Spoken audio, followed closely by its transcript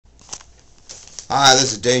Hi,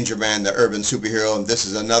 this is DangerMan, the urban superhero, and this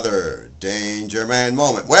is another DangerMan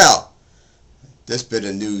moment. Well, this bit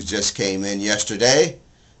of news just came in yesterday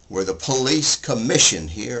where the police commission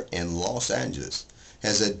here in Los Angeles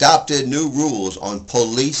has adopted new rules on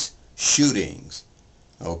police shootings,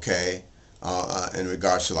 okay, in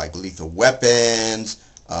regards to like lethal weapons,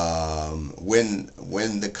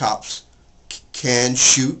 when the cops can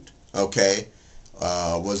shoot, okay,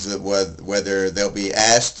 whether they'll be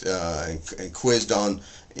asked and quizzed on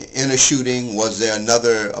in a shooting, was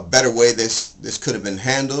there a better way this could have been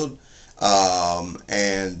handled,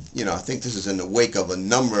 and I think this is in the wake of a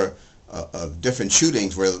number of different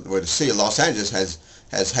shootings where the city of Los Angeles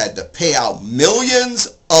has had to pay out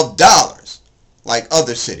millions of dollars like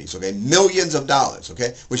other cities, okay, millions of dollars,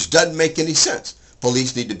 okay, which doesn't make any sense.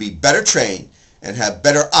 Police need to be better trained and have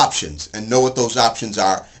better options and know what those options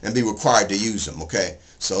are and be required to use them, okay?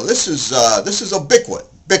 So this is a big one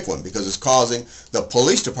because it's causing the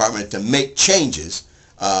police department to make changes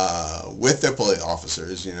with their police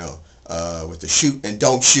officers, with the shoot and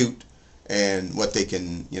don't shoot, and what they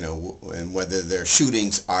can, and whether their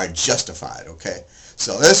shootings are justified, okay?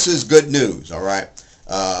 So this is good news, all right?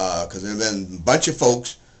 Because there have been a bunch of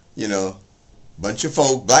folks,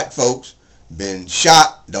 black folks, been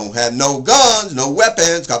shot, don't have no guns, no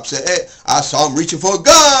weapons. Cop said, hey, I saw him reaching for a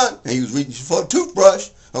gun, and he was reaching for a toothbrush,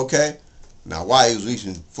 okay? Now, why he was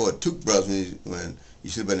reaching for a toothbrush when he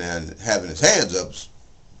should have been having his hands up,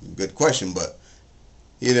 good question, but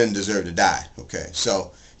he didn't deserve to die, okay?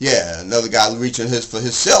 So, yeah, another guy reaching for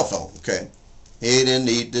his cell phone, okay? He didn't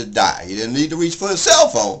need to die. He didn't need to reach for his cell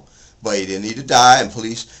phone, but he didn't need to die, and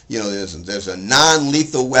police, there's a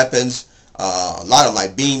non-lethal weapons, a lot of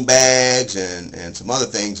like bean bags and some other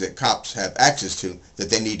things that cops have access to that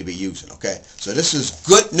they need to be using, okay? So this is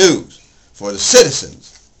good news for the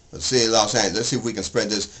citizens of the city of Los Angeles. Let's see if we can spread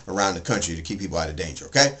this around the country to keep people out of danger,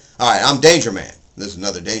 okay? All right, I'm DangerMan. This is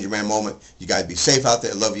another DangerMan moment. You guys be safe out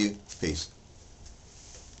there. Love you. Peace.